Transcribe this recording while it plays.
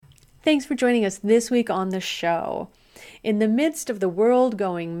Thanks for joining us this week on the show. In the midst of the world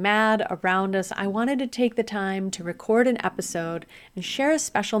going mad around us, I wanted to take the time to record an episode and share a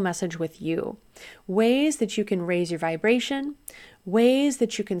special message with you. Ways that you can raise your vibration, ways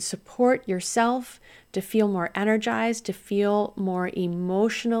that you can support yourself to feel more energized, to feel more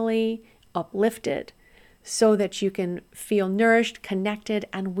emotionally uplifted, so that you can feel nourished, connected,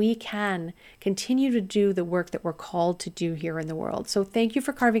 and we can continue to do the work that we're called to do here in the world. So thank you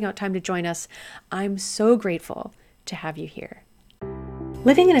for carving out time to join us. I'm so grateful to have you here.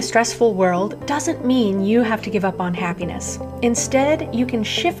 Living in a stressful world doesn't mean you have to give up on happiness. Instead, you can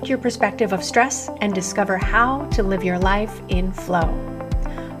shift your perspective of stress and discover how to live your life in flow.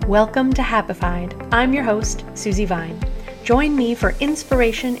 Welcome to Happified. I'm your host, Susie Vine. Join me for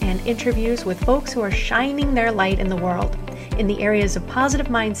inspiration and interviews with folks who are shining their light in the world in the areas of positive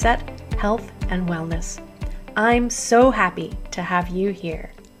mindset, health, and wellness. I'm so happy to have you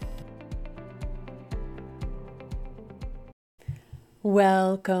here.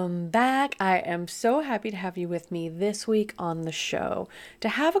 Welcome back. I am so happy to have you with me this week on the show to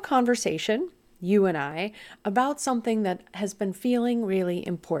have a conversation, you and I, about something that has been feeling really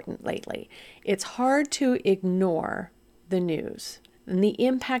important lately. It's hard to ignore the news and the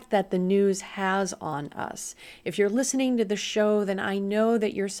impact that the news has on us. If you're listening to the show, then I know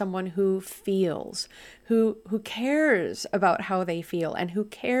that you're someone who feels, who cares about how they feel and who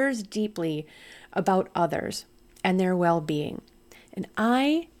cares deeply about others and their well-being. And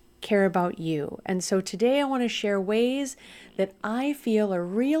I care about you. And so today I want to share ways that I feel are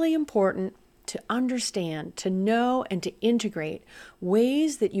really important to understand, to know, and to integrate,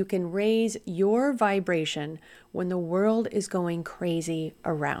 ways that you can raise your vibration when the world is going crazy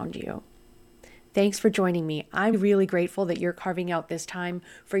around you. Thanks for joining me. I'm really grateful that you're carving out this time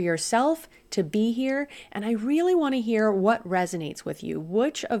for yourself to be here, and I really want to hear what resonates with you.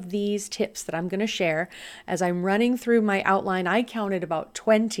 Which of these tips that I'm going to share as I'm running through my outline, I counted about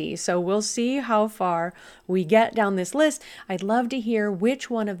 20, so we'll see how far we get down this list. I'd love to hear which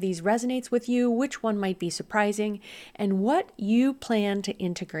one of these resonates with you, which one might be surprising, and what you plan to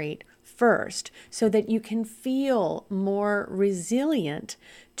integrate first so that you can feel more resilient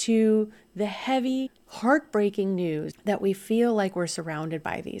to the heavy, heartbreaking news that we feel like we're surrounded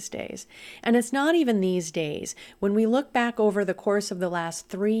by these days. And it's not even these days. When we look back over the course of the last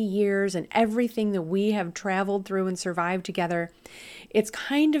 3 years and everything that we have traveled through and survived together, it's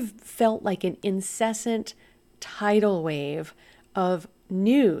kind of felt like an incessant tidal wave of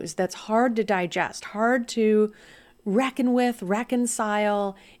news that's hard to digest, hard to reckon with,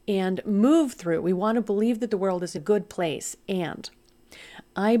 reconcile, and move through. We want to believe that the world is a good place. And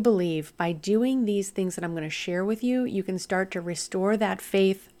I believe by doing these things that I'm going to share with you, you can start to restore that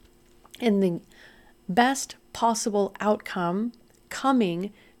faith in the best possible outcome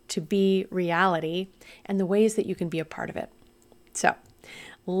coming to be reality and the ways that you can be a part of it. So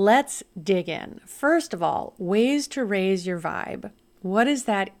let's dig in. First of all, ways to raise your vibe. What does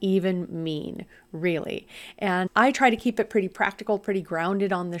that even mean, really? And I try to keep it pretty practical, pretty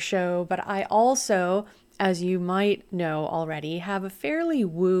grounded on the show, but I also, as you might know already, have a fairly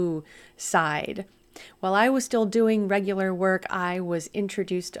woo side. While I was still doing regular work, I was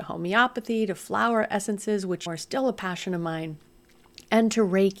introduced to homeopathy, to flower essences, which are still a passion of mine, and to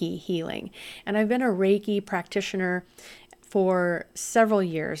Reiki healing. And I've been a Reiki practitioner for several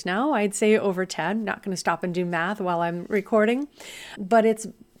years now. I'd say over 10. Not going to stop and do math while I'm recording, but it's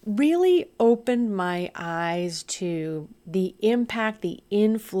really opened my eyes to the impact, the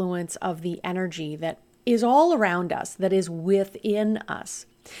influence of the energy that is all around us, that is within us.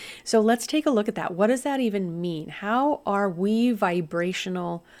 So let's take a look at that. What does that even mean? How are we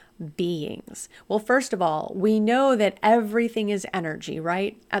vibrational beings? Well, first of all, we know that everything is energy,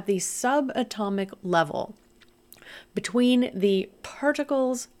 right? At the subatomic level, between the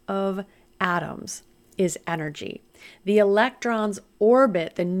particles of atoms is energy. The electrons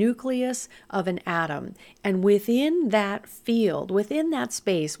orbit the nucleus of an atom. And within that field, within that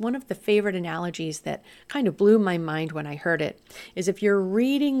space, one of the favorite analogies that kind of blew my mind when I heard it is if you're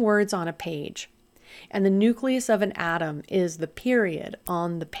reading words on a page and the nucleus of an atom is the period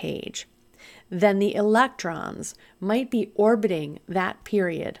on the page, then the electrons might be orbiting that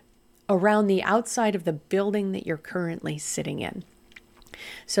period around the outside of the building that you're currently sitting in.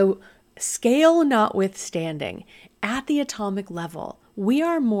 So scale notwithstanding, at the atomic level, we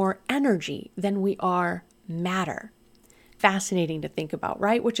are more energy than we are matter. Fascinating to think about,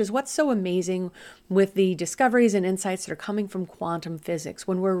 right? Which is what's so amazing with the discoveries and insights that are coming from quantum physics,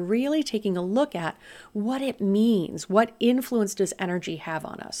 when we're really taking a look at what it means, what influence does energy have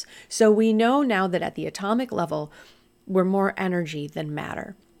on us. So we know now that at the atomic level, we're more energy than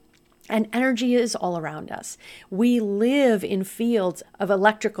matter. And energy is all around us. We live in fields of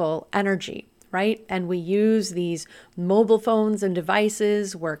electrical energy, right? And we use these mobile phones and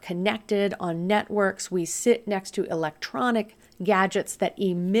devices. We're connected on networks. We sit next to electronic gadgets that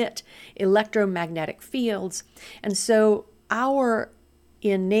emit electromagnetic fields. And so our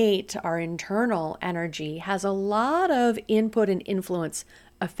internal energy has a lot of input and influence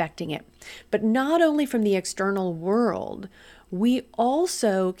affecting it. But not only from the external world, we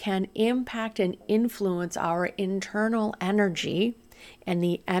also can impact and influence our internal energy and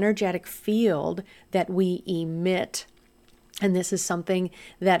the energetic field that we emit. And this is something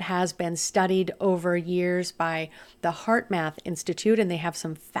that has been studied over years by the HeartMath Institute, and they have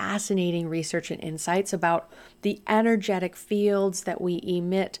some fascinating research and insights about the energetic fields that we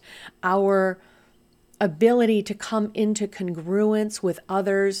emit, our ability to come into congruence with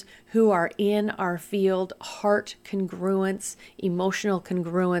others who are in our field, heart congruence, emotional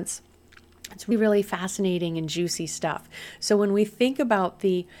congruence. It's really fascinating and juicy stuff. So when we think about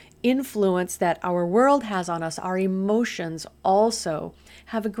the influence that our world has on us, our emotions also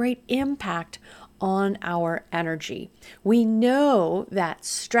have a great impact on our energy. We know that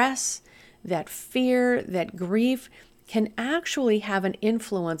stress, that fear, that grief can actually have an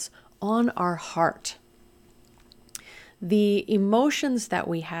influence on our heart. The emotions that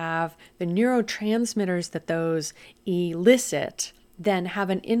we have, the neurotransmitters that those elicit, then have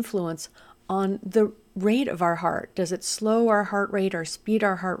an influence on the rate of our heart. Does it slow our heart rate or speed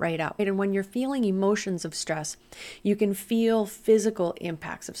our heart rate up? And when you're feeling emotions of stress, you can feel physical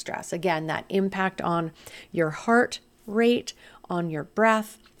impacts of stress. Again, that impact on your heart rate, on your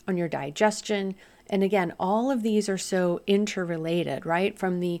breath, on your digestion. And again, all of these are so interrelated, right?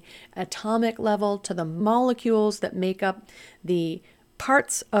 From the atomic level to the molecules that make up the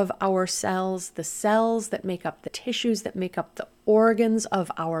parts of our cells, the cells that make up the tissues that make up the organs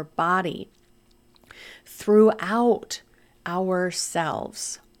of our body. Throughout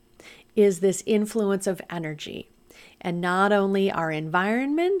ourselves is this influence of energy. And not only our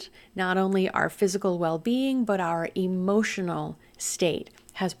environment, not only our physical well-being, but our emotional state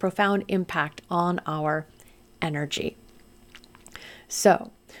has profound impact on our energy.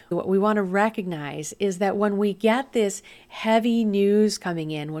 So what we want to recognize is that when we get this heavy news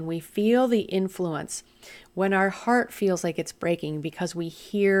coming in, when we feel the influence, when our heart feels like it's breaking because we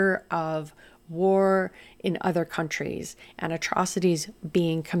hear of war in other countries and atrocities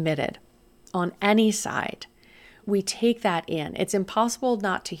being committed on any side, we take that in. It's impossible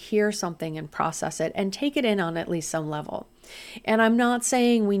not to hear something and process it and take it in on at least some level. And I'm not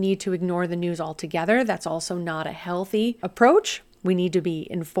saying we need to ignore the news altogether. That's also not a healthy approach. We need to be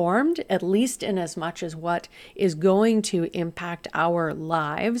informed, at least in as much as what is going to impact our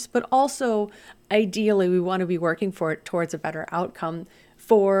lives, but also ideally we want to be working towards a better outcome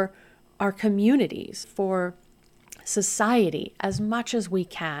for our communities, for society, as much as we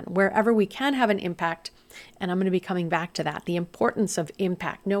can, wherever we can have an impact. And I'm going to be coming back to that, the importance of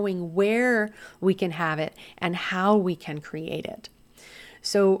impact, knowing where we can have it and how we can create it.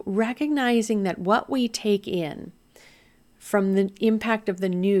 So recognizing that what we take in from the impact of the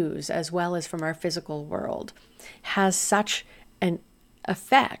news as well as from our physical world has such an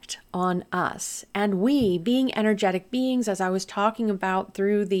effect on us. And we, being energetic beings, as I was talking about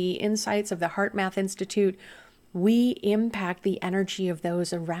through the insights of the HeartMath Institute, we impact the energy of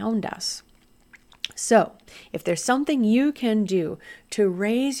those around us. So if there's something you can do to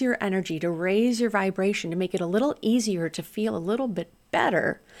raise your energy, to raise your vibration, to make it a little easier to feel a little bit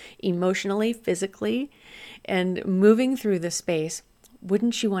better emotionally, physically, and moving through the space,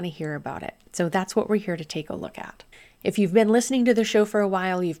 wouldn't you want to hear about it? So that's what we're here to take a look at. If you've been listening to the show for a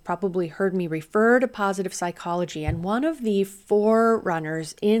while, you've probably heard me refer to positive psychology. And one of the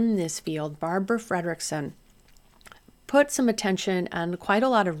forerunners in this field, Barbara Fredrickson, put some attention and quite a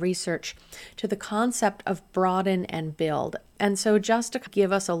lot of research to the concept of broaden and build. And so just to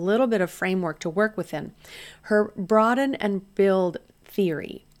give us a little bit of framework to work within, her broaden and build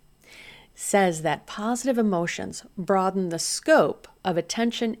theory says that positive emotions broaden the scope of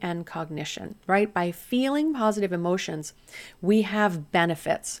attention and cognition, right? By feeling positive emotions, we have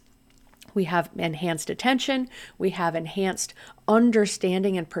benefits. We have enhanced attention, we have enhanced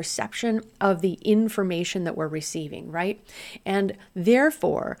understanding and perception of the information that we're receiving, right? And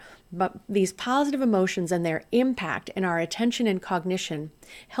therefore, but these positive emotions and their impact in our attention and cognition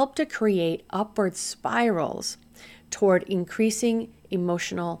help to create upward spirals toward increasing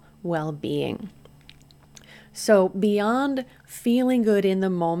emotional well-being. So beyond feeling good in the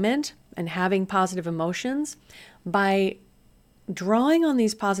moment and having positive emotions, by drawing on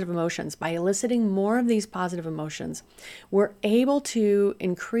these positive emotions, by eliciting more of these positive emotions, we're able to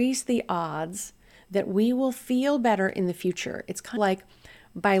increase the odds that we will feel better in the future. It's kind of like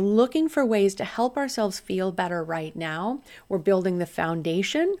by looking for ways to help ourselves feel better right now, we're building the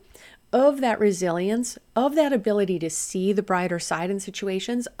foundation of that resilience, of that ability to see the brighter side in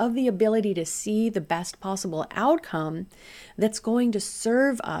situations, of the ability to see the best possible outcome that's going to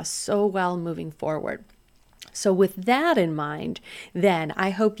serve us so well moving forward. So with that in mind, then I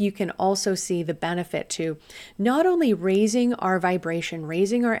hope you can also see the benefit to not only raising our vibration,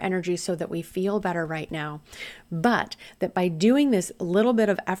 raising our energy so that we feel better right now, but that by doing this little bit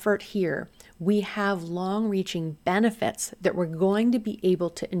of effort here, we have long-reaching benefits that we're going to be able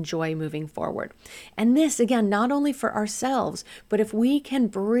to enjoy moving forward. And this, again, not only for ourselves, but if we can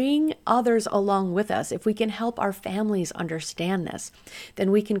bring others along with us, if we can help our families understand this, then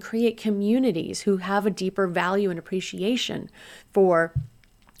we can create communities who have a deeper value and appreciation for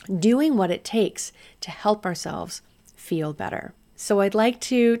doing what it takes to help ourselves feel better. So I'd like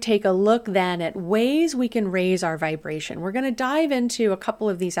to take a look then at ways we can raise our vibration. We're going to dive into a couple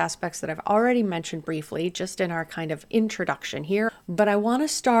of these aspects that I've already mentioned briefly, just in our kind of introduction here. But I want to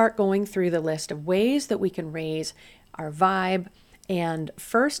start going through the list of ways that we can raise our vibe. And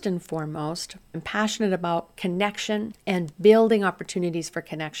first and foremost, I'm passionate about connection and building opportunities for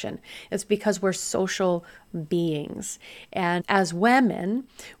connection. It's because we're social beings. And as women,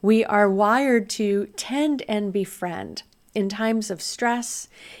 we are wired to tend and befriend. In times of stress,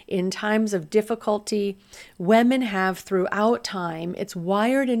 in times of difficulty, women have throughout time, it's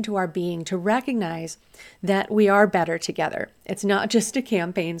wired into our being to recognize that we are better together. It's not just a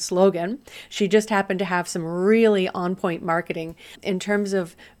campaign slogan. She just happened to have some really on-point marketing in terms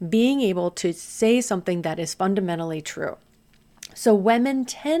of being able to say something that is fundamentally true. So women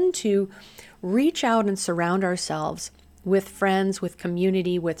tend to reach out and surround ourselves with friends, with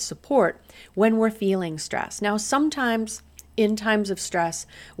community, with support when we're feeling stress. Now, sometimes in times of stress,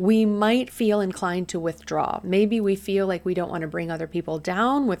 we might feel inclined to withdraw. Maybe we feel like we don't want to bring other people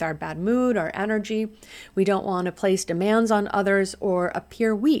down with our bad mood, our energy. We don't want to place demands on others or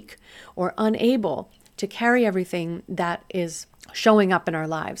appear weak or unable to carry everything that is showing up in our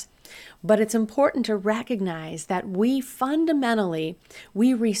lives. But it's important to recognize that we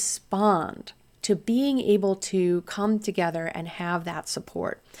respond to being able to come together and have that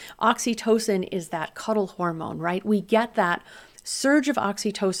support. Oxytocin is that cuddle hormone, right? We get that surge of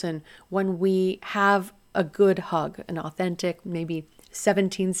oxytocin when we have a good hug, an authentic, maybe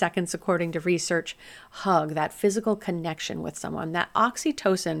 17 seconds according to research, hug, that physical connection with someone. That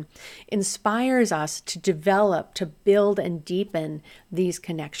oxytocin inspires us to develop, to build and deepen these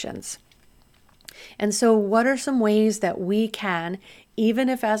connections. And so what are some ways that we can, even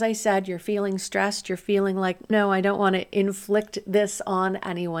if, as I said, you're feeling stressed, you're feeling like, no, I don't want to inflict this on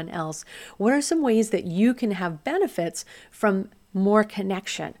anyone else. What are some ways that you can have benefits from more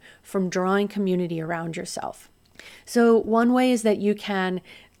connection, from drawing community around yourself? So one way is that you can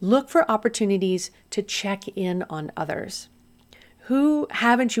look for opportunities to check in on others. Who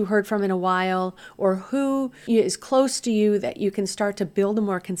haven't you heard from in a while, or who is close to you that you can start to build a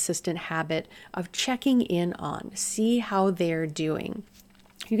more consistent habit of checking in on, see how they're doing.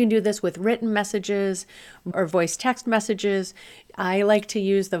 You can do this with written messages or voice text messages. I like to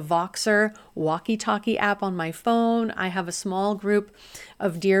use the Voxer walkie-talkie app on my phone. I have a small group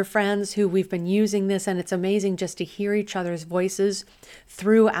of dear friends who we've been using this, and it's amazing just to hear each other's voices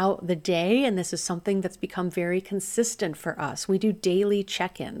throughout the day. And this is something that's become very consistent for us. We do daily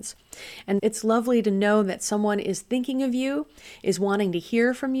check-ins. And it's lovely to know that someone is thinking of you, is wanting to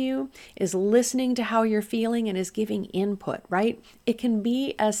hear from you, is listening to how you're feeling, and is giving input, right? It can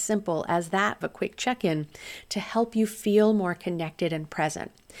be as simple as that, a quick check-in to help you feel more connected and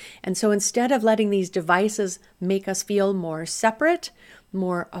present. And so instead of letting these devices make us feel more separate,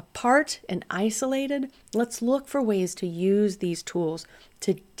 more apart and isolated, let's look for ways to use these tools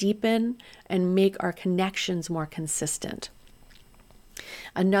to deepen and make our connections more consistent.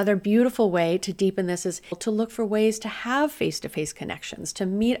 Another beautiful way to deepen this is to look for ways to have face-to-face connections, to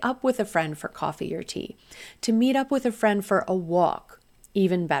meet up with a friend for coffee or tea, to meet up with a friend for a walk.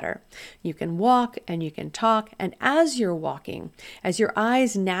 Even better, you can walk and you can talk, and as you're walking, as your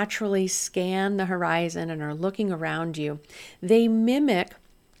eyes naturally scan the horizon and are looking around you, they're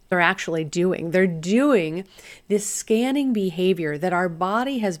doing this scanning behavior that our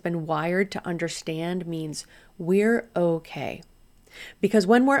body has been wired to understand means we're okay. Because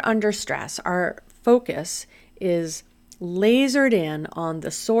when we're under stress, our focus is lasered in on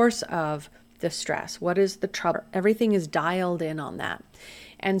the source of the stress. What is the trouble? Everything is dialed in on that.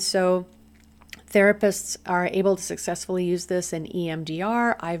 And so Therapists are able to successfully use this in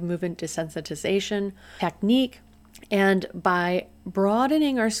EMDR, eye movement desensitization technique. And by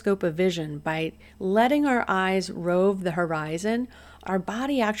broadening our scope of vision, by letting our eyes rove the horizon, our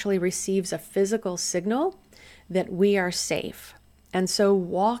body actually receives a physical signal that we are safe. And so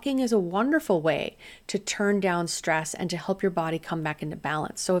walking is a wonderful way to turn down stress and to help your body come back into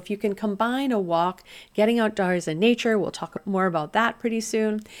balance. So if you can combine a walk, getting outdoors in nature, we'll talk more about that pretty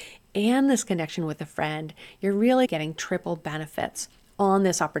soon, and this connection with a friend, you're really getting triple benefits on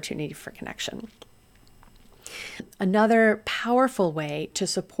this opportunity for connection. Another powerful way to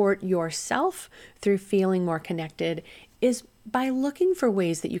support yourself through feeling more connected is by looking for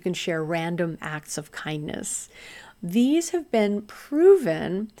ways that you can share random acts of kindness. These have been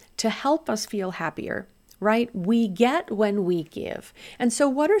proven to help us feel happier, right? We get when we give. And so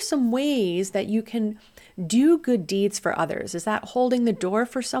what are some ways that you can do good deeds for others? Is that holding the door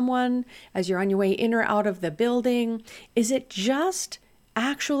for someone as you're on your way in or out of the building? Is it just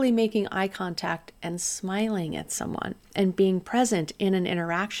actually making eye contact and smiling at someone and being present in an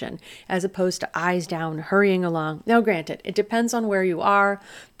interaction as opposed to eyes down, hurrying along? Now, granted, it depends on where you are.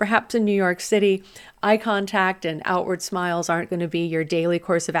 Perhaps in New York City, eye contact and outward smiles aren't going to be your daily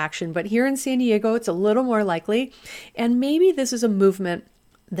course of action, but here in San Diego, it's a little more likely. And maybe this is a movement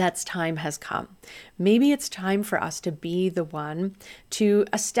that's time has come. Maybe it's time for us to be the one to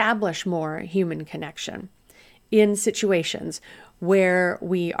establish more human connection in situations where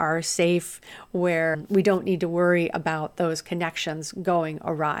we are safe, where we don't need to worry about those connections going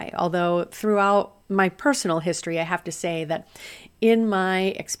awry. Although throughout my personal history, I have to say that in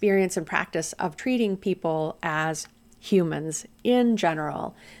my experience and practice of treating people as humans in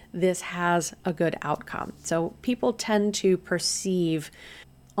general, this has a good outcome. So people tend to perceive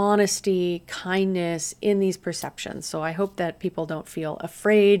honesty, kindness in these perceptions. So I hope that people don't feel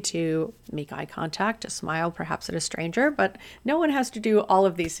afraid to make eye contact, to smile perhaps at a stranger, but no one has to do all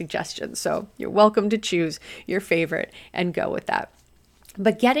of these suggestions. So you're welcome to choose your favorite and go with that.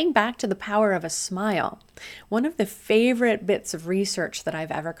 But getting back to the power of a smile, one of the favorite bits of research that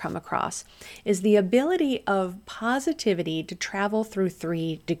I've ever come across is the ability of positivity to travel through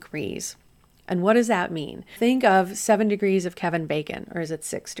 3 degrees. And what does that mean? Think of 7 degrees of Kevin Bacon, or is it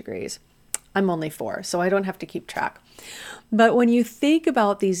 6 degrees? I'm only 4, so I don't have to keep track. But when you think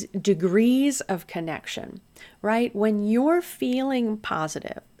about these degrees of connection, right? When you're feeling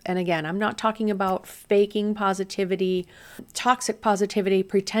positive, and again, I'm not talking about faking positivity, toxic positivity,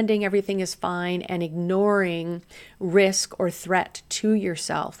 pretending everything is fine and ignoring risk or threat to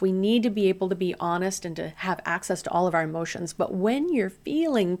yourself. We need to be able to be honest and to have access to all of our emotions. But when you're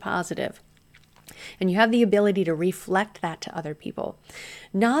feeling positive, and you have the ability to reflect that to other people,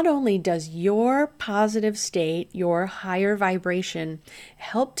 not only does your positive state, your higher vibration,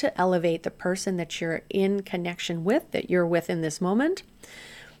 help to elevate the person that you're in connection with, that you're with in this moment,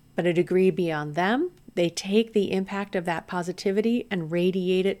 but a degree beyond them. They take the impact of that positivity and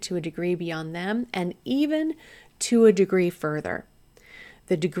radiate it to a degree beyond them, and even to a degree further.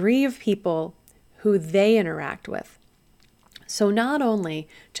 The degree of people who they interact with. So not only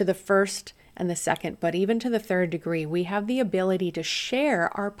to the first and the second, but even to the 3rd degree, we have the ability to share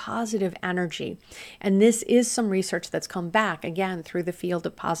our positive energy. And this is some research that's come back, again, through the field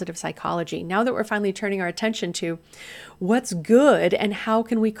of positive psychology. Now that we're finally turning our attention to what's good and how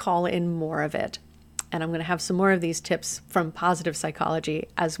can we call in more of it. And I'm going to have some more of these tips from positive psychology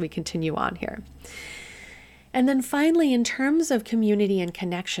as we continue on here. And then finally, in terms of community and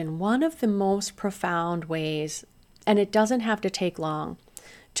connection, one of the most profound ways, and it doesn't have to take long,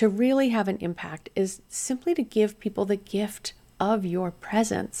 to really have an impact is simply to give people the gift of your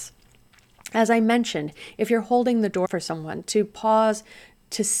presence. As I mentioned, if you're holding the door for someone, to pause,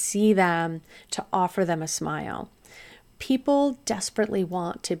 to see them, to offer them a smile. People desperately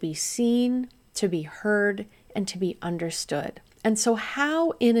want to be seen, to be heard, and to be understood. And so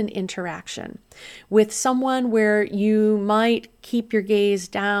how in an interaction with someone where you might keep your gaze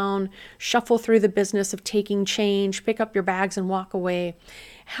down, shuffle through the business of taking change, pick up your bags and walk away,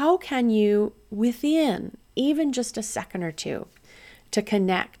 how can you, within even just a second or two, to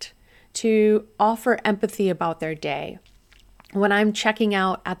connect, to offer empathy about their day? When I'm checking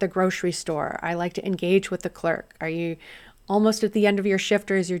out at the grocery store, I like to engage with the clerk. Are you almost at the end of your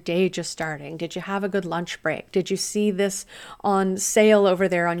shift, or is your day just starting? Did you have a good lunch break? Did you see this on sale over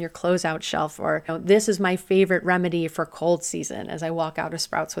there on your closeout shelf? Or this is my favorite remedy for cold season as I walk out of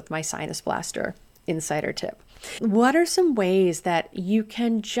Sprouts with my sinus blaster. Insider tip. What are some ways that you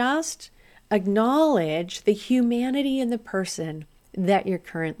can just acknowledge the humanity in the person that you're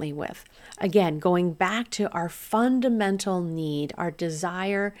currently with? Again, going back to our fundamental need, our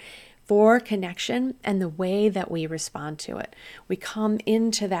desire for connection and the way that we respond to it. We come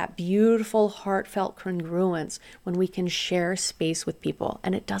into that beautiful, heartfelt congruence when we can share space with people,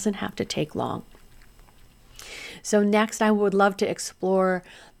 and it doesn't have to take long. So next, I would love to explore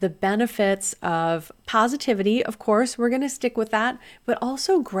the benefits of positivity. Of course, we're going to stick with that, but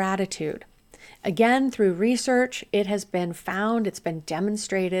also gratitude. Again, through research, it has been found, it's been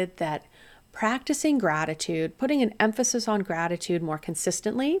demonstrated that practicing gratitude, putting an emphasis on gratitude more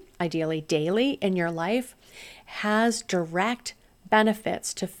consistently, ideally daily in your life, has direct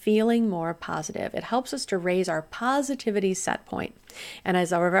benefits to feeling more positive. It helps us to raise our positivity set point. And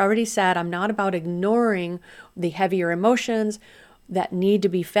as I've already said, I'm not about ignoring the heavier emotions that need to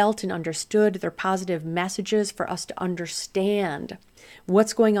be felt and understood. They're positive messages for us to understand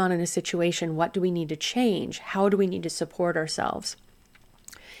what's going on in a situation. What do we need to change? How do we need to support ourselves?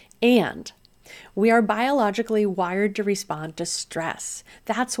 And we are biologically wired to respond to stress.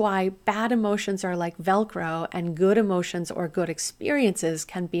 That's why bad emotions are like Velcro and good emotions or good experiences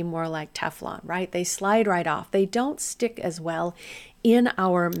can be more like Teflon, right? They slide right off. They don't stick as well in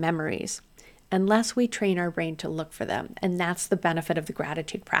our memories unless we train our brain to look for them. And that's the benefit of the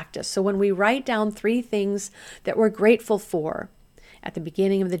gratitude practice. So when we write down 3 things that we're grateful for at the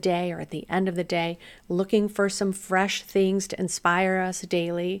beginning of the day or at the end of the day, looking for some fresh things to inspire us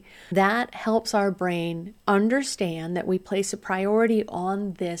daily, that helps our brain understand that we place a priority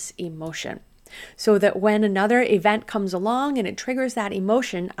on this emotion. So that when another event comes along and it triggers that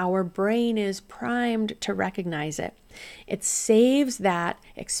emotion, our brain is primed to recognize it. It saves that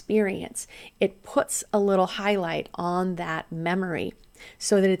experience. It puts a little highlight on that memory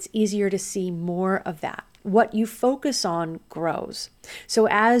so that it's easier to see more of that. What you focus on grows. So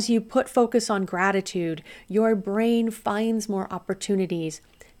as you put focus on gratitude, your brain finds more opportunities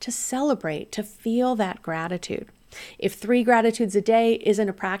to celebrate, to feel that gratitude. If 3 gratitudes a day isn't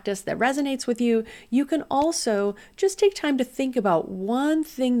a practice that resonates with you, you can also just take time to think about one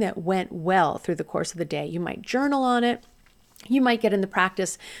thing that went well through the course of the day. You might journal on it. You might get in the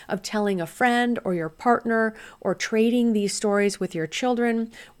practice of telling a friend or your partner or trading these stories with your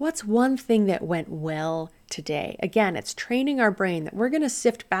children. What's one thing that went well today? Again, it's training our brain that we're going to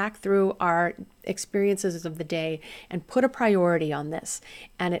sift back through our experiences of the day and put a priority on this.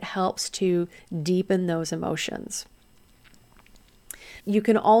 And it helps to deepen those emotions. You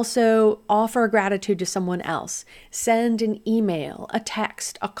can also offer gratitude to someone else. Send an email, a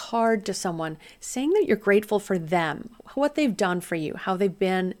text, a card to someone saying that you're grateful for them, what they've done for you, how they've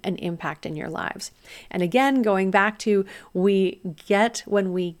been an impact in your lives. And again, going back to we get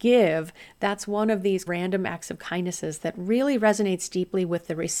when we give, that's one of these random acts of kindnesses that really resonates deeply with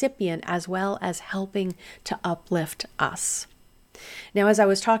the recipient as well as helping to uplift us. Now, as I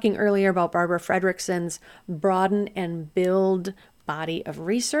was talking earlier about Barbara Fredrickson's broaden and build body of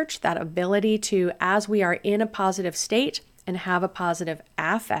research, that ability to, as we are in a positive state and have a positive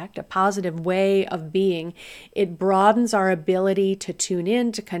affect, a positive way of being, it broadens our ability to tune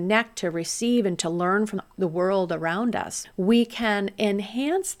in, to connect, to receive, and to learn from the world around us. We can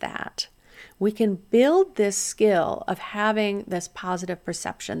enhance that. We can build this skill of having this positive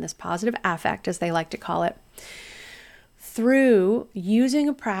perception, this positive affect, as they like to call it, through using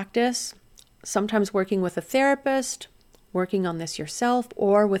a practice, sometimes working with a therapist, working on this yourself,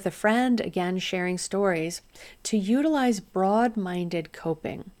 or with a friend, again, sharing stories, to utilize broad-minded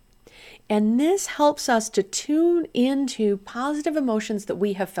coping. And this helps us to tune into positive emotions that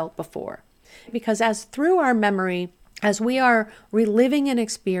we have felt before. Because as through our memory, as we are reliving an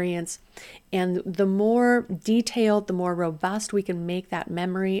experience, and the more detailed, the more robust we can make that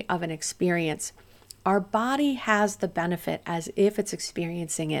memory of an experience, our body has the benefit as if it's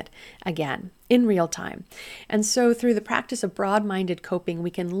experiencing it again in real time. And so through the practice of broad-minded coping, we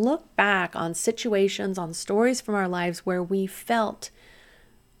can look back on situations, on stories from our lives where we felt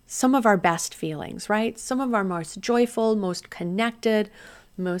some of our best feelings, right? Some of our most joyful, most connected,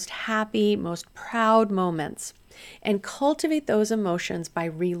 most happy, most proud moments. And cultivate those emotions by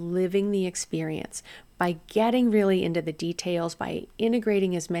reliving the experience, by getting really into the details, by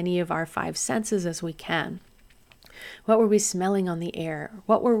integrating as many of our 5 senses as we can. What were we smelling on the air?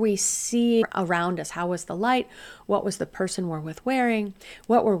 What were we seeing around us? How was the light? What was the person we're with wearing?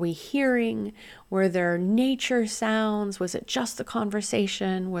 What were we hearing? Were there nature sounds? Was it just the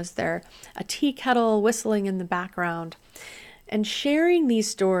conversation? Was there a tea kettle whistling in the background? And sharing these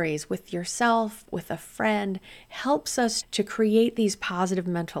stories with yourself, with a friend, helps us to create these positive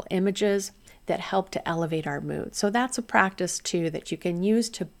mental images that help to elevate our mood. So that's a practice too that you can use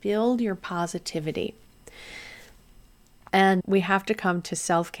to build your positivity. And we have to come to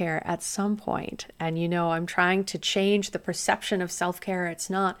self-care at some point. And I'm trying to change the perception of self-care. It's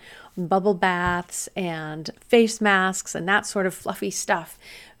not bubble baths and face masks and that sort of fluffy stuff.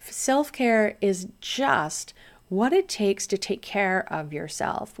 Self-care is just what it takes to take care of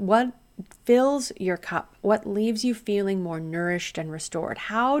yourself. What fills your cup? What leaves you feeling more nourished and restored?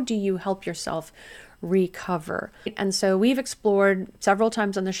 How do you help yourself recover? And so we've explored several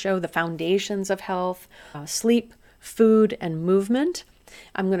times on the show the foundations of health, sleep, food, and movement.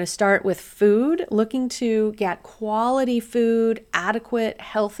 I'm going to start with food, looking to get quality food, adequate,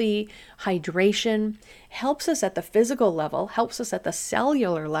 healthy hydration, helps us at the physical level, helps us at the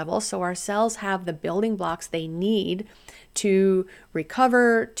cellular level, so our cells have the building blocks they need to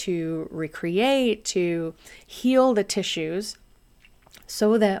recover, to recreate, to heal the tissues,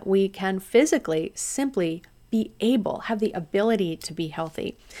 so that we can physically simply have the ability to be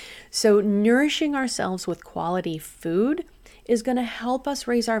healthy. So nourishing ourselves with quality food is going to help us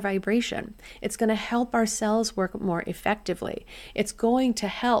raise our vibration. It's going to help our cells work more effectively. It's going to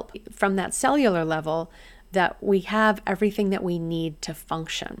help from that cellular level that we have everything that we need to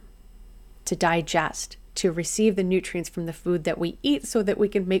function, to digest, to receive the nutrients from the food that we eat so that we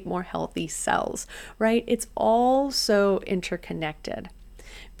can make more healthy cells, right? It's all so interconnected.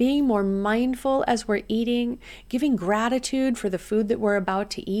 Being more mindful as we're eating, giving gratitude for the food that we're about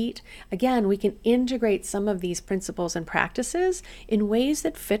to eat. Again, we can integrate some of these principles and practices in ways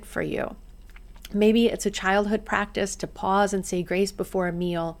that fit for you. Maybe it's a childhood practice to pause and say grace before a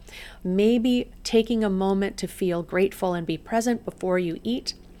meal. Maybe taking a moment to feel grateful and be present before you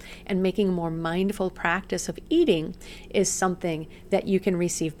eat. And making a more mindful practice of eating is something that you can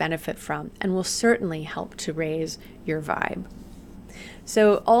receive benefit from and will certainly help to raise your vibe.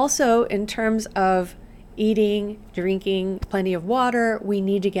 So also in terms of eating, drinking plenty of water, we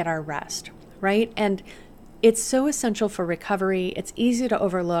need to get our rest, right? And it's so essential for recovery. It's easy to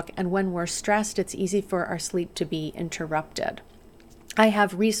overlook. And when we're stressed, it's easy for our sleep to be interrupted. I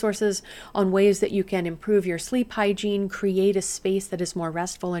have resources on ways that you can improve your sleep hygiene, create a space that is more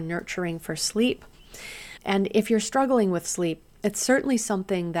restful and nurturing for sleep. And if you're struggling with sleep, it's certainly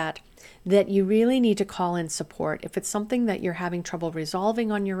something that you really need to call in support. If it's something that you're having trouble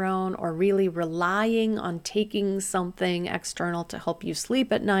resolving on your own or really relying on taking something external to help you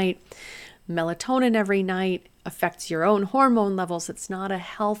sleep at night, melatonin every night affects your own hormone levels. It's not a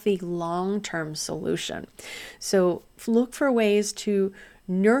healthy long-term solution. So look for ways to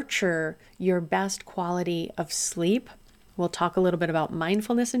nurture your best quality of sleep. We'll talk a little bit about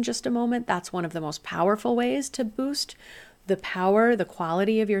mindfulness in just a moment. That's one of the most powerful ways to boost the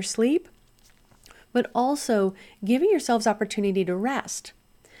quality of your sleep, but also giving yourselves opportunity to rest.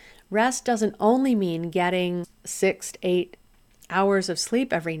 Rest doesn't only mean getting 6 to 8 hours of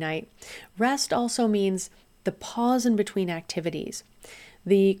sleep every night. Rest also means the pause in between activities,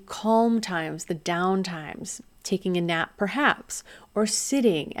 the calm times, the down times, taking a nap perhaps, or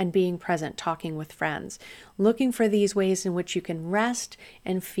sitting and being present, talking with friends, looking for these ways in which you can rest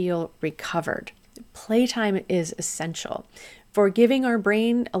and feel recovered. Playtime is essential for giving our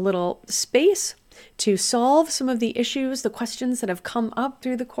brain a little space to solve some of the issues, the questions that have come up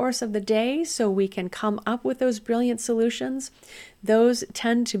through the course of the day, so we can come up with those brilliant solutions. Those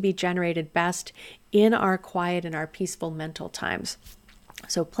tend to be generated best in our quiet and our peaceful mental times.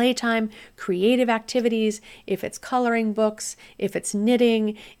 So playtime, creative activities, if it's coloring books, if it's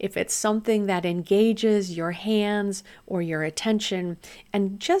knitting, if it's something that engages your hands or your attention,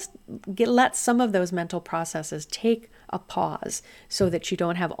 and just let some of those mental processes take a pause so that you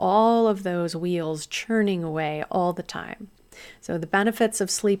don't have all of those wheels churning away all the time. So the benefits of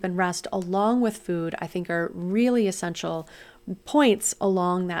sleep and rest along with food, I think, are really essential points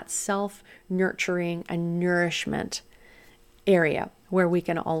along that self-nurturing and nourishment area where we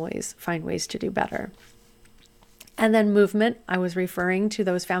can always find ways to do better. And then movement, I was referring to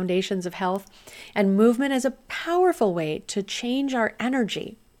those foundations of health, and movement is a powerful way to change our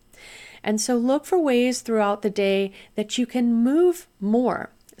energy. And so look for ways throughout the day that you can move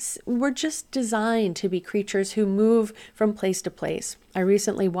more. We're just designed to be creatures who move from place to place. I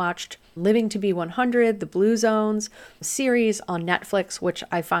recently watched Living to Be 100, the Blue Zones series on Netflix, which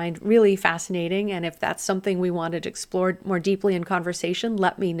I find really fascinating. And if that's something we wanted to explore more deeply in conversation,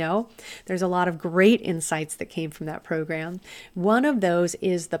 let me know. There's a lot of great insights that came from that program. One of those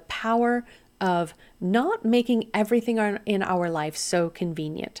is the power of not making everything in our life so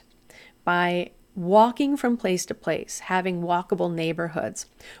convenient. By walking from place to place, having walkable neighborhoods,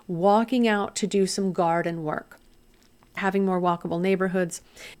 walking out to do some garden work, having more walkable neighborhoods,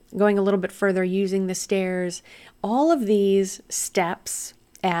 going a little bit further, using the stairs, all of these steps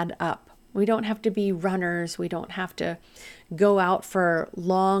add up. We don't have to be runners. We don't have to go out for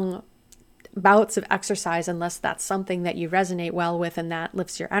long bouts of exercise unless that's something that you resonate well with and that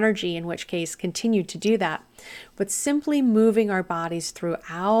lifts your energy, in which case continue to do that. But simply moving our bodies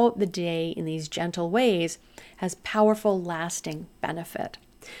throughout the day in these gentle ways has powerful, lasting benefit.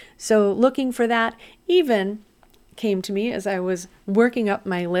 So looking for that even came to me as I was working up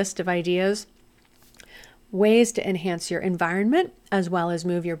my list of ideas. Ways to enhance your environment as well as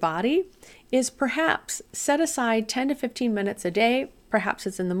move your body is perhaps set aside 10 to 15 minutes a day. Perhaps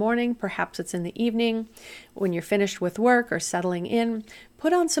it's in the morning, perhaps it's in the evening. When you're finished with work or settling in,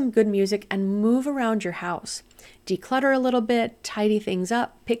 put on some good music and move around your house. Declutter a little bit, tidy things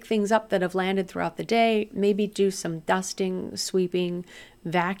up, pick things up that have landed throughout the day, maybe do some dusting, sweeping,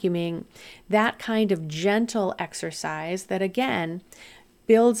 vacuuming, that kind of gentle exercise that, again,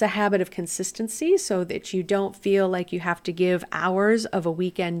 builds a habit of consistency so that you don't feel like you have to give hours of a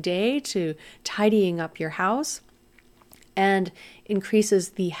weekend day to tidying up your house, and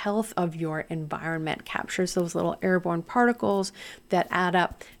increases the health of your environment, captures those little airborne particles that add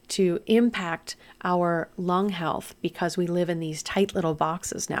up to impact our lung health because we live in these tight little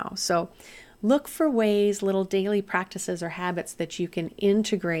boxes now. So look for ways, little daily practices or habits that you can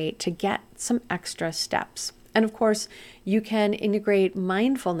integrate to get some extra steps. And of course, you can integrate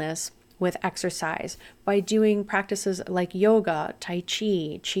mindfulness with exercise by doing practices like yoga, tai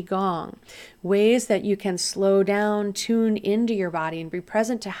chi, qigong, ways that you can slow down, tune into your body and be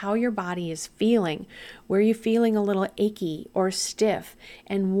present to how your body is feeling. Where are you feeling a little achy or stiff,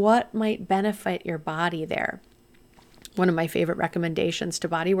 and what might benefit your body there? One of my favorite recommendations to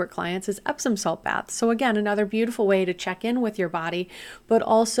bodywork clients is Epsom salt baths. So again, another beautiful way to check in with your body, but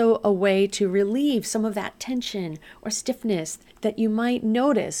also a way to relieve some of that tension or stiffness that you might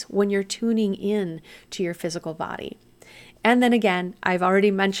notice when you're tuning in to your physical body. And then again, I've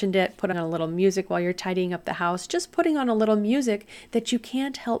already mentioned it, put on a little music while you're tidying up the house, just putting on a little music that you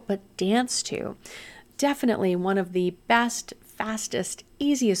can't help but dance to. Definitely one of the best, fastest,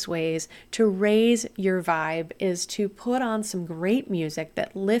 easiest ways to raise your vibe is to put on some great music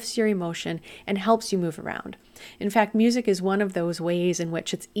that lifts your emotion and helps you move around. In fact, music is one of those ways in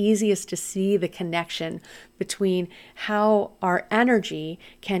which it's easiest to see the connection between how our energy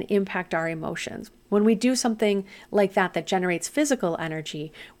can impact our emotions. When we do something like that that generates physical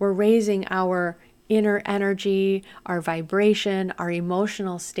energy, we're raising our inner energy, our vibration, our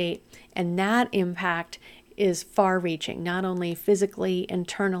emotional state, and that impact is far-reaching, not only physically,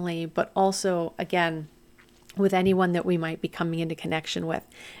 internally, but also, again, with anyone that we might be coming into connection with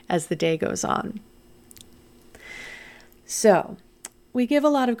as the day goes on. So, we give a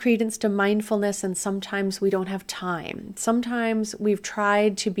lot of credence to mindfulness, and sometimes we don't have time. Sometimes we've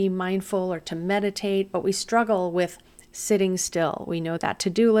tried to be mindful or to meditate, but we struggle with sitting still. We know that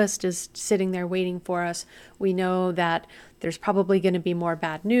to-do list is sitting there waiting for us. We know that there's probably going to be more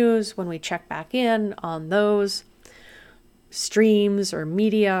bad news when we check back in on those streams or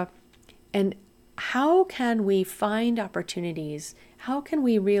media. And how can we find opportunities? How can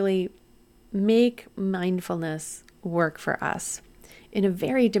we really make mindfulness work for us in a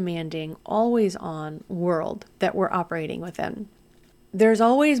very demanding, always on world that we're operating within? There's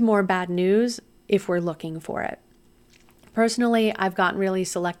always more bad news if we're looking for it. Personally, I've gotten really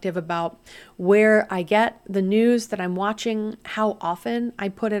selective about where I get the news that I'm watching, how often I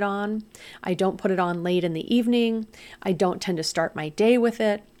put it on. I don't put it on late in the evening. I don't tend to start my day with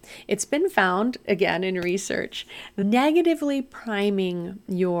it. It's been found, again in research, negatively priming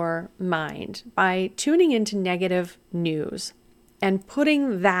your mind by tuning into negative news and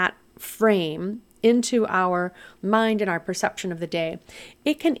putting that frame into our mind and our perception of the day,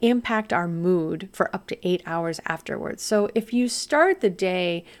 it can impact our mood for up to 8 hours afterwards. So if you start the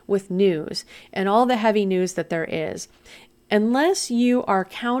day with news and all the heavy news that there is, unless you are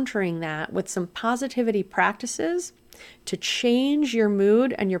countering that with some positivity practices to change your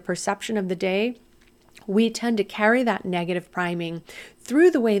mood and your perception of the day, we tend to carry that negative priming through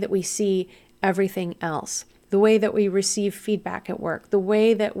the way that we see everything else. The way that we receive feedback at work, the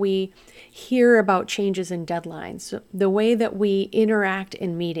way that we hear about changes in deadlines, the way that we interact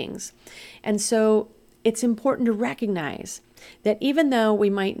in meetings. And so it's important to recognize that even though we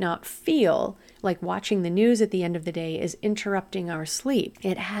might not feel like watching the news at the end of the day is interrupting our sleep,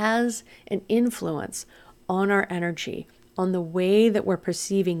 it has an influence on our energy, on the way that we're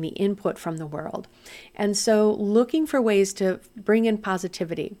perceiving the input from the world. And so looking for ways to bring in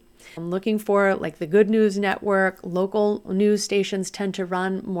positivity. I'm looking for, like, the Good News Network, local news stations tend to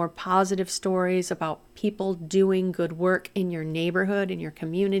run more positive stories about people doing good work in your neighborhood, in your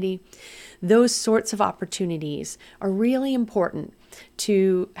community. Those sorts of opportunities are really important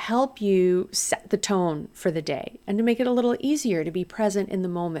to help you set the tone for the day and to make it a little easier to be present in the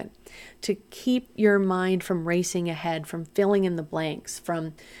moment, to keep your mind from racing ahead, from filling in the blanks,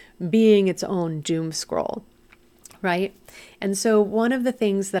 from being its own doom scroll, right? And so one of the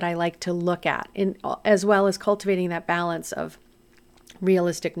things that I like to look at, as well as cultivating that balance of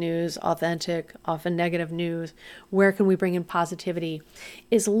realistic news, authentic, often negative news, where can we bring in positivity,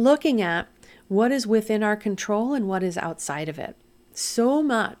 is looking at what is within our control and what is outside of it. So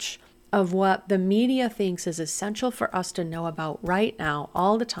much of what the media thinks is essential for us to know about right now,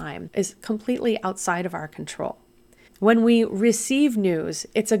 all the time, is completely outside of our control. When we receive news,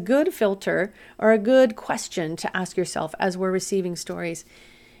 it's a good filter or a good question to ask yourself as we're receiving stories.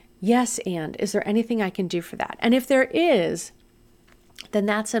 Yes, and is there anything I can do for that? And if there is, then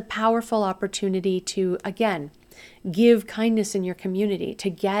that's a powerful opportunity to, again, give kindness in your community, to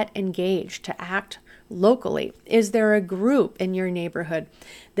get engaged, to act locally. Is there a group in your neighborhood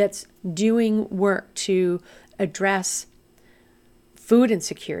that's doing work to address food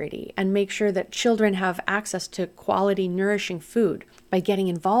insecurity and make sure that children have access to quality, nourishing food? By getting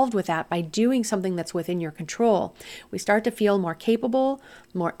involved with that, by doing something that's within your control, we start to feel more capable,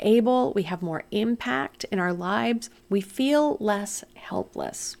 more able, we have more impact in our lives, we feel less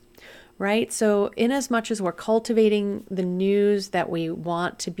helpless, right? So in as much as we're cultivating the news that we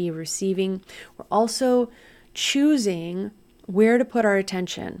want to be receiving, we're also choosing where to put our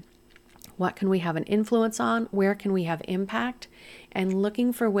attention. What can we have an influence on? Where can we have impact? And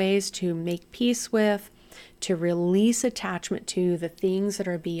looking for ways to make peace with, to release attachment to the things that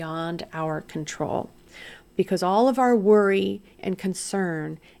are beyond our control. Because all of our worry and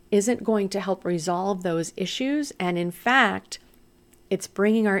concern isn't going to help resolve those issues. And in fact, it's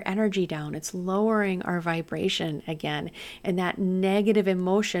bringing our energy down. It's lowering our vibration again. And that negative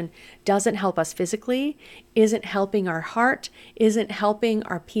emotion doesn't help us physically, isn't helping our heart, isn't helping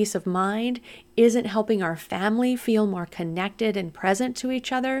our peace of mind, isn't helping our family feel more connected and present to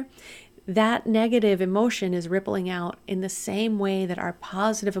each other. That negative emotion is rippling out in the same way that our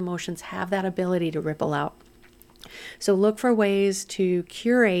positive emotions have that ability to ripple out. So look for ways to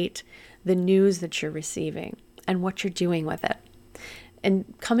curate the news that you're receiving and what you're doing with it.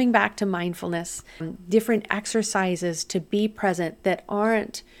 And coming back to mindfulness, different exercises to be present that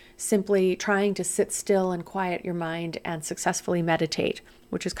aren't simply trying to sit still and quiet your mind and successfully meditate,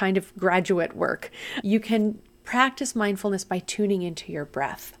 which is kind of graduate work. You can practice mindfulness by tuning into your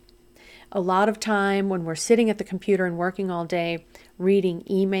breath. A lot of time when we're sitting at the computer and working all day, reading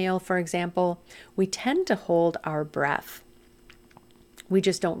email, for example, we tend to hold our breath. We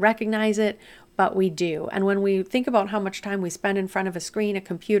just don't recognize it, but we do. And when we think about how much time we spend in front of a screen, a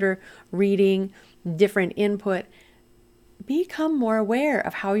computer, reading different input, become more aware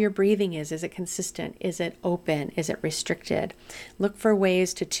of how your breathing is. Is it consistent? Is it open? Is it restricted? Look for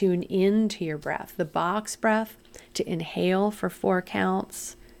ways to tune into your breath. The box breath, to inhale for 4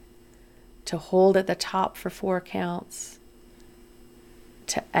 counts, to hold at the top for 4 counts,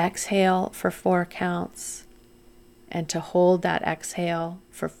 to exhale for 4 counts, and to hold that exhale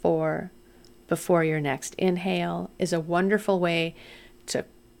for 4 before your next inhale is a wonderful way to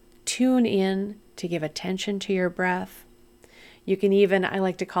tune in, to give attention to your breath. You can even, I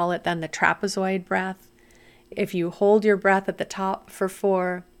like to call it then the trapezoid breath. If you hold your breath at the top for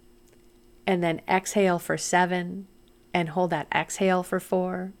 4 and then exhale for 7 and hold that exhale for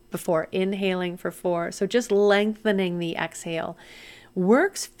 4 before inhaling for 4. So just lengthening the exhale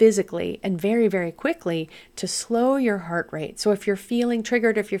works physically and very, very quickly to slow your heart rate. So if you're feeling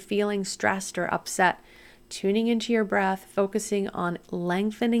triggered, if you're feeling stressed or upset, tuning into your breath, focusing on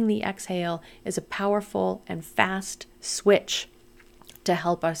lengthening the exhale is a powerful and fast switch to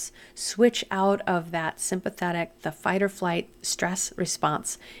help us switch out of that sympathetic, the fight or flight stress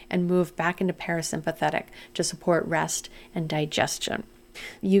response and move back into parasympathetic to support rest and digestion.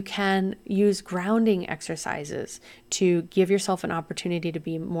 You can use grounding exercises to give yourself an opportunity to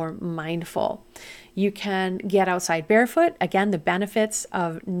be more mindful. You can get outside barefoot. Again, the benefits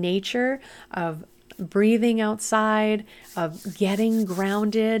of nature, of breathing outside, of getting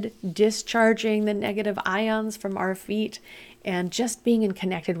grounded, discharging the negative ions from our feet, and just being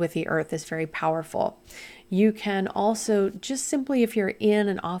connected with the earth is very powerful. You can also just simply, if you're in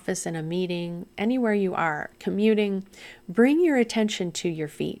an office, in a meeting, anywhere you are, commuting, bring your attention to your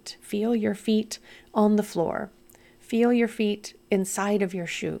feet. Feel your feet on the floor. Feel your feet inside of your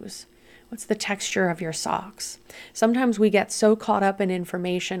shoes. What's the texture of your socks? Sometimes we get so caught up in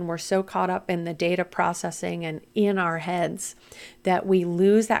information, we're so caught up in the data processing and in our heads that we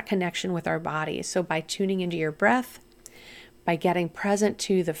lose that connection with our bodies. So by tuning into your breath, by getting present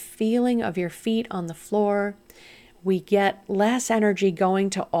to the feeling of your feet on the floor, we get less energy going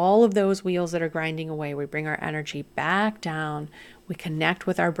to all of those wheels that are grinding away. We bring our energy back down, we connect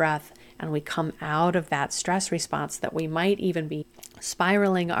with our breath, and we come out of that stress response that we might even be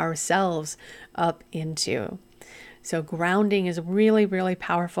spiraling ourselves up into. So grounding is a really, really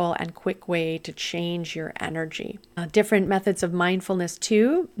powerful and quick way to change your energy. Different methods of mindfulness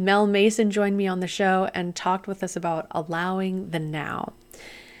too. Mel Mason joined me on the show and talked with us about allowing the now.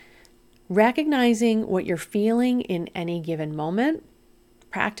 Recognizing what you're feeling in any given moment.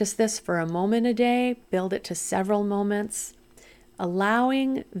 Practice this for a moment a day. Build it to several moments.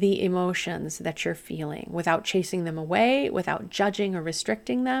 Allowing the emotions that you're feeling without chasing them away, without judging or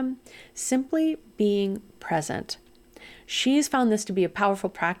restricting them. Simply being present. She's found this to be a powerful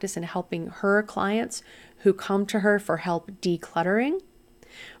practice in helping her clients who come to her for help decluttering,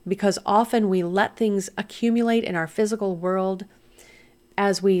 because often we let things accumulate in our physical world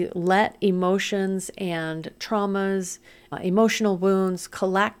as we let emotions and traumas, emotional wounds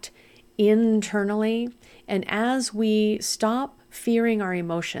collect internally. And as we stop fearing our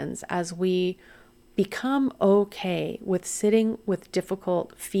emotions, as we become okay with sitting with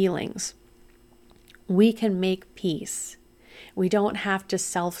difficult feelings, we can make peace. We don't have to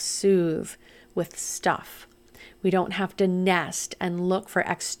self-soothe with stuff. We don't have to nest and look for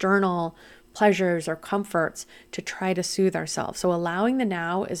external pleasures or comforts to try to soothe ourselves. So allowing the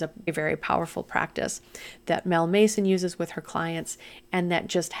now is a very powerful practice that Mel Mason uses with her clients, and that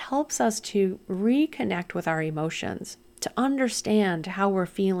just helps us to reconnect with our emotions, to understand how we're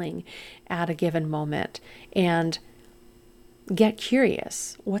feeling at a given moment, and get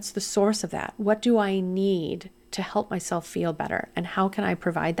curious. What's the source of that? What do I need to help myself feel better? And how can I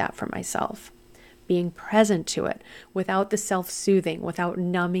provide that for myself? Being present to it without the self-soothing, without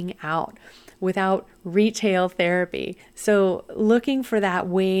numbing out, without retail therapy. So looking for that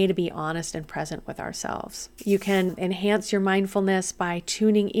way to be honest and present with ourselves. You can enhance your mindfulness by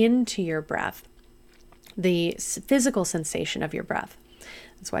tuning into your breath, the physical sensation of your breath.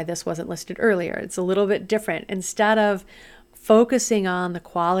 That's why this wasn't listed earlier. It's a little bit different. Instead of focusing on the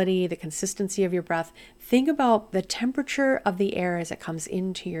quality, the consistency of your breath, think about the temperature of the air as it comes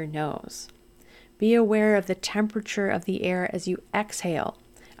into your nose. Be aware of the temperature of the air as you exhale,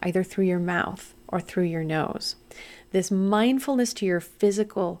 either through your mouth or through your nose. This mindfulness to your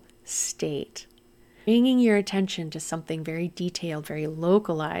physical state, bringing your attention to something very detailed, very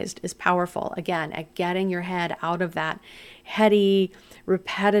localized, is powerful. Again, at getting your head out of that heady,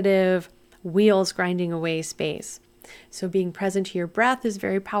 repetitive, wheels grinding away space. So being present to your breath is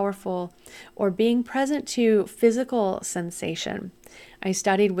very powerful, or being present to physical sensation. I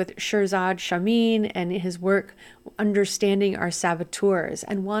studied with Shirzad Chamine and his work, Understanding Our Saboteurs,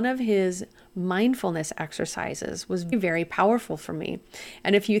 and one of his mindfulness exercises was very powerful for me.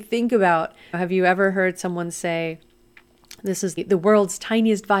 And if you think about, have you ever heard someone say, this is the world's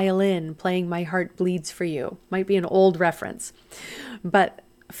tiniest violin playing My Heart Bleeds for You? Might be an old reference, but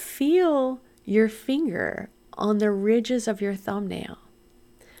feel your finger on the ridges of your thumbnail.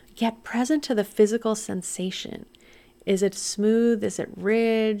 Get present to the physical sensation. Is it smooth? Is it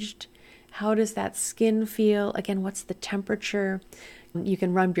ridged? How does that skin feel? Again, what's the temperature? You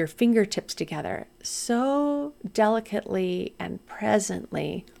can rub your fingertips together. So delicately and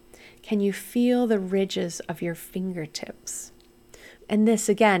presently can you feel the ridges of your fingertips. And this,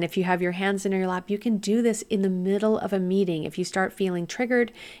 again, if you have your hands in your lap, you can do this in the middle of a meeting. If you start feeling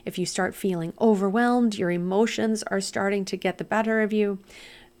triggered, if you start feeling overwhelmed, your emotions are starting to get the better of you,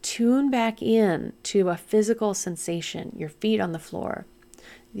 tune back in to a physical sensation, your feet on the floor,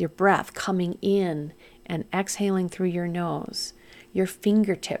 your breath coming in and exhaling through your nose, your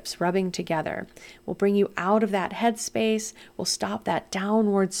fingertips rubbing together will bring you out of that headspace, will stop that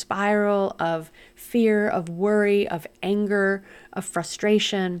downward spiral of fear, of worry, of anger, of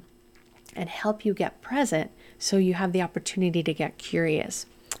frustration, and help you get present so you have the opportunity to get curious.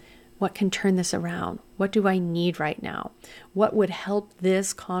 What can turn this around? What do I need right now? What would help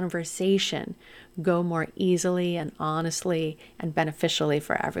this conversation go more easily and honestly and beneficially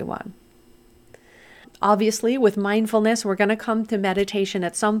for everyone? Obviously, with mindfulness, we're going to come to meditation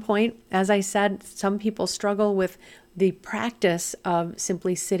at some point. As I said, some people struggle with the practice of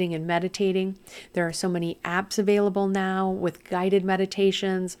simply sitting and meditating. There are so many apps available now with guided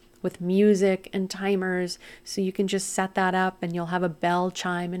meditations, with music and timers. So you can just set that up and you'll have a bell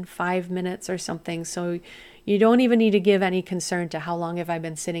chime in 5 minutes or something. So you don't even need to give any concern to how long have I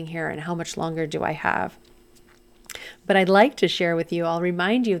been sitting here and how much longer do I have. But I'd like to share with you, I'll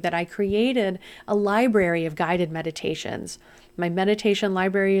remind you that I created a library of guided meditations My meditation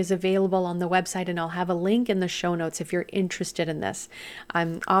library is available on the website, and I'll have a link in the show notes if you're interested in this.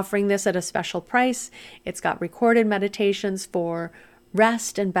 I'm offering this at a special price. It's got recorded meditations for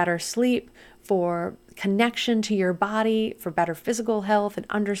rest and better sleep, for connection to your body, for better physical health and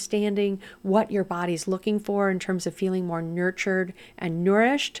understanding what your body's looking for in terms of feeling more nurtured and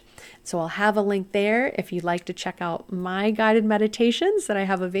nourished. So I'll have a link there if you'd like to check out my guided meditations that I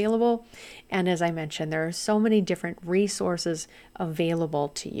have available. And as I mentioned, there are so many different resources available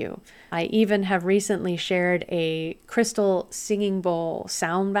to you. I even have recently shared a crystal singing bowl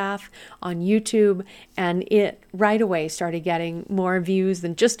sound bath on YouTube, and it right away started getting more views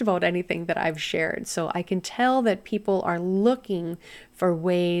than just about anything that I've shared. So I can tell that people are looking for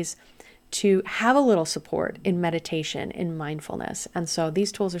ways to have a little support in meditation, in mindfulness. And so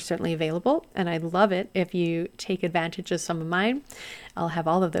these tools are certainly available, and I'd love it if you take advantage of some of mine. I'll have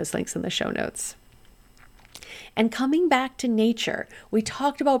all of those links in the show notes. And coming back to nature, we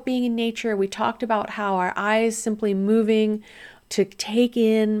talked about being in nature. We talked about how our eyes simply moving to take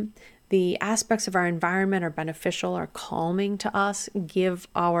in the aspects of our environment are beneficial, are calming to us, give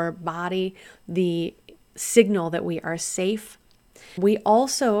our body the signal that we are safe. We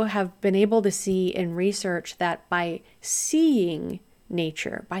also have been able to see in research that by seeing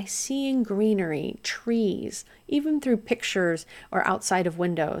nature, by seeing greenery, trees, even through pictures or outside of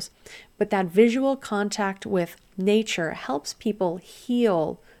windows, but that visual contact with nature helps people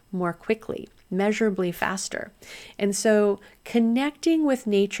heal more quickly, measurably faster. And so connecting with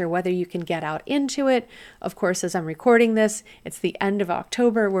nature, whether you can get out into it, of course, as I'm recording this, it's the end of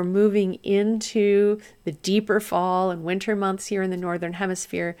October. We're moving into the deeper fall and winter months here in the Northern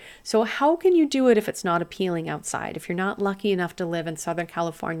Hemisphere. So how can you do it if it's not appealing outside? If you're not lucky enough to live in Southern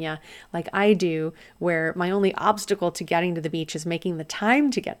California like I do, where my only obstacle to getting to the beach is making the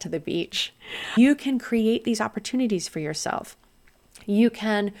time to get to the beach, you can create these opportunities for yourself. You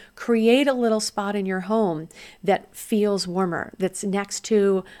can create a little spot in your home that feels warmer, that's next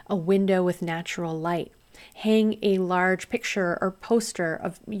to a window with natural light. Hang a large picture or poster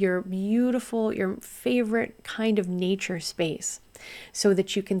of your beautiful, your favorite kind of nature space so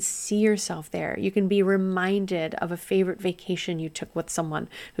that you can see yourself there. You can be reminded of a favorite vacation you took with someone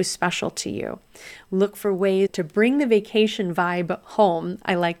who's special to you. Look for ways to bring the vacation vibe home,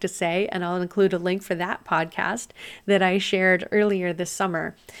 I like to say, and I'll include a link for that podcast that I shared earlier this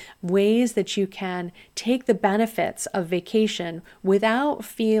summer. Ways that you can take the benefits of vacation without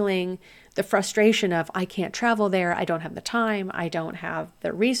feeling the frustration of, I can't travel there, I don't have the time, I don't have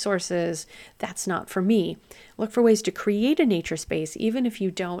the resources, that's not for me. Look for ways to create a nature space, even if you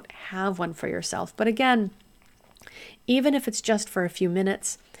don't have one for yourself. But again, even if it's just for a few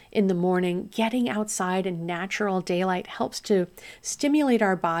minutes in the morning, getting outside in natural daylight helps to stimulate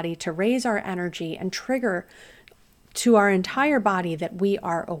our body, to raise our energy, and trigger to our entire body that we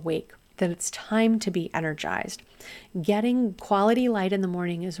are awake, that it's time to be energized. Getting quality light in the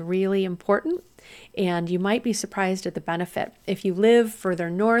morning is really important, and you might be surprised at the benefit. If you live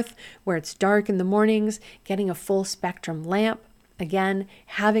further north where it's dark in the mornings, getting a full spectrum lamp, again,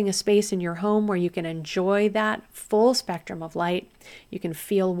 having a space in your home where you can enjoy that full spectrum of light, you can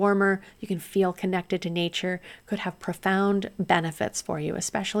feel warmer, you can feel connected to nature, could have profound benefits for you,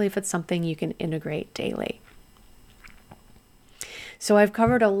 especially if it's something you can integrate daily. So I've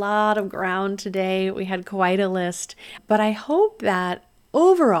covered a lot of ground today. We had quite a list, but I hope that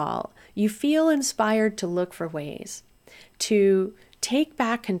overall you feel inspired to look for ways to take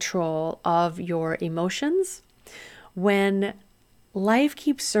back control of your emotions when life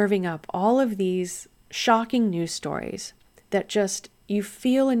keeps serving up all of these shocking news stories that just you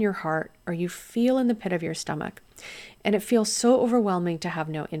feel in your heart or you feel in the pit of your stomach. And it feels so overwhelming to have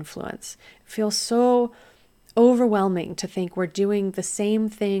no influence. It feels so overwhelming to think we're doing the same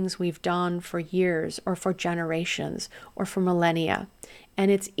things we've done for years or for generations or for millennia. And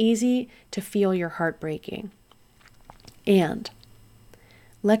it's easy to feel your heart breaking. And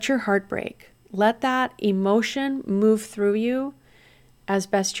let your heart break. Let that emotion move through you as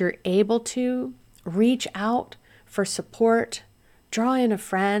best you're able to. Reach out for support. Draw in a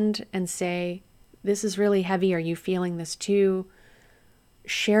friend and say, this is really heavy. Are you feeling this too?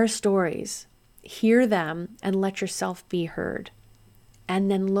 Share stories. Hear them and let yourself be heard.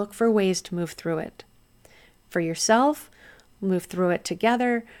 And then look for ways to move through it. For yourself, move through it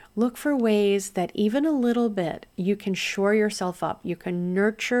together. Look for ways that even a little bit you can shore yourself up. You can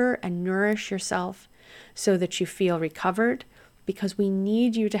nurture and nourish yourself so that you feel recovered, because we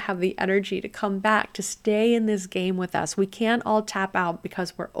need you to have the energy to come back, to stay in this game with us. We can't all tap out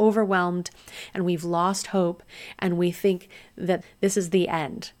because we're overwhelmed and we've lost hope and we think that this is the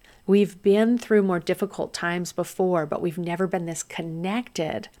end. We've been through more difficult times before, but we've never been this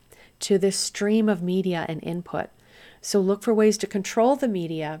connected to this stream of media and input. So look for ways to control the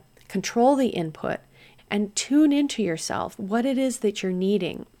media, control the input, and tune into yourself, what it is that you're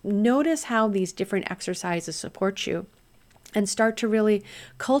needing. Notice how these different exercises support you, and start to really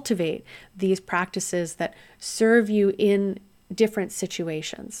cultivate these practices that serve you in different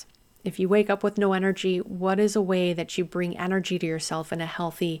situations. If you wake up with no energy, what is a way that you bring energy to yourself in a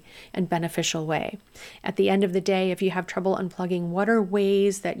healthy and beneficial way? At the end of the day, if you have trouble unplugging, what are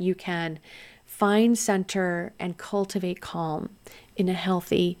ways that you can find center and cultivate calm in a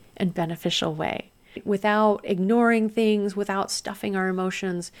healthy and beneficial way? Without ignoring things, without stuffing our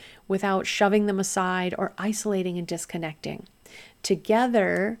emotions, without shoving them aside or isolating and disconnecting.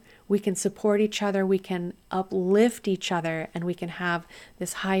 Together, we can support each other, we can uplift each other, and we can have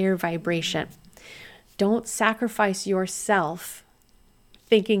this higher vibration. Don't sacrifice yourself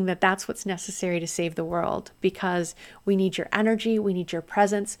thinking that that's what's necessary to save the world, because we need your energy, we need your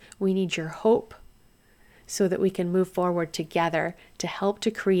presence, we need your hope, so that we can move forward together to help to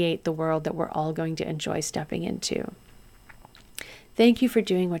create the world that we're all going to enjoy stepping into. Thank you for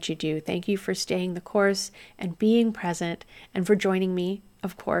doing what you do. Thank you for staying the course and being present, and for joining me.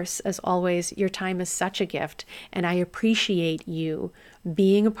 Of course, as always, your time is such a gift, and I appreciate you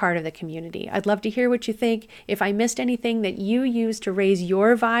being a part of the community. I'd love to hear what you think. If I missed anything that you use to raise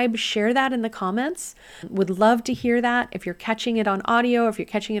your vibe, share that in the comments. Would love to hear that. If you're catching it on audio, if you're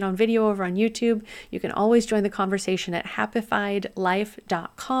catching it on video over on YouTube, you can always join the conversation at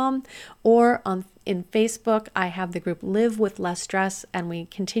happifydlife.com, or in Facebook. I have the group Live with Less Stress, and we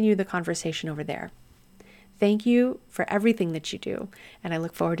continue the conversation over there. Thank you for everything that you do, and I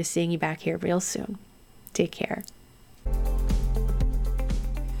look forward to seeing you back here real soon. Take care.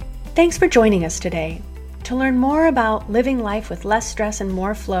 Thanks for joining us today. To learn more about living life with less stress and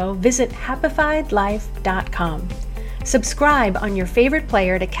more flow, visit happifydlife.com. Subscribe on your favorite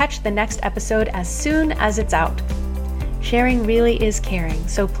player to catch the next episode as soon as it's out. Sharing really is caring,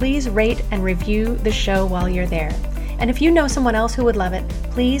 so please rate and review the show while you're there. And if you know someone else who would love it,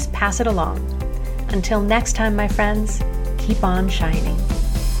 please pass it along. Until next time, my friends, keep on shining.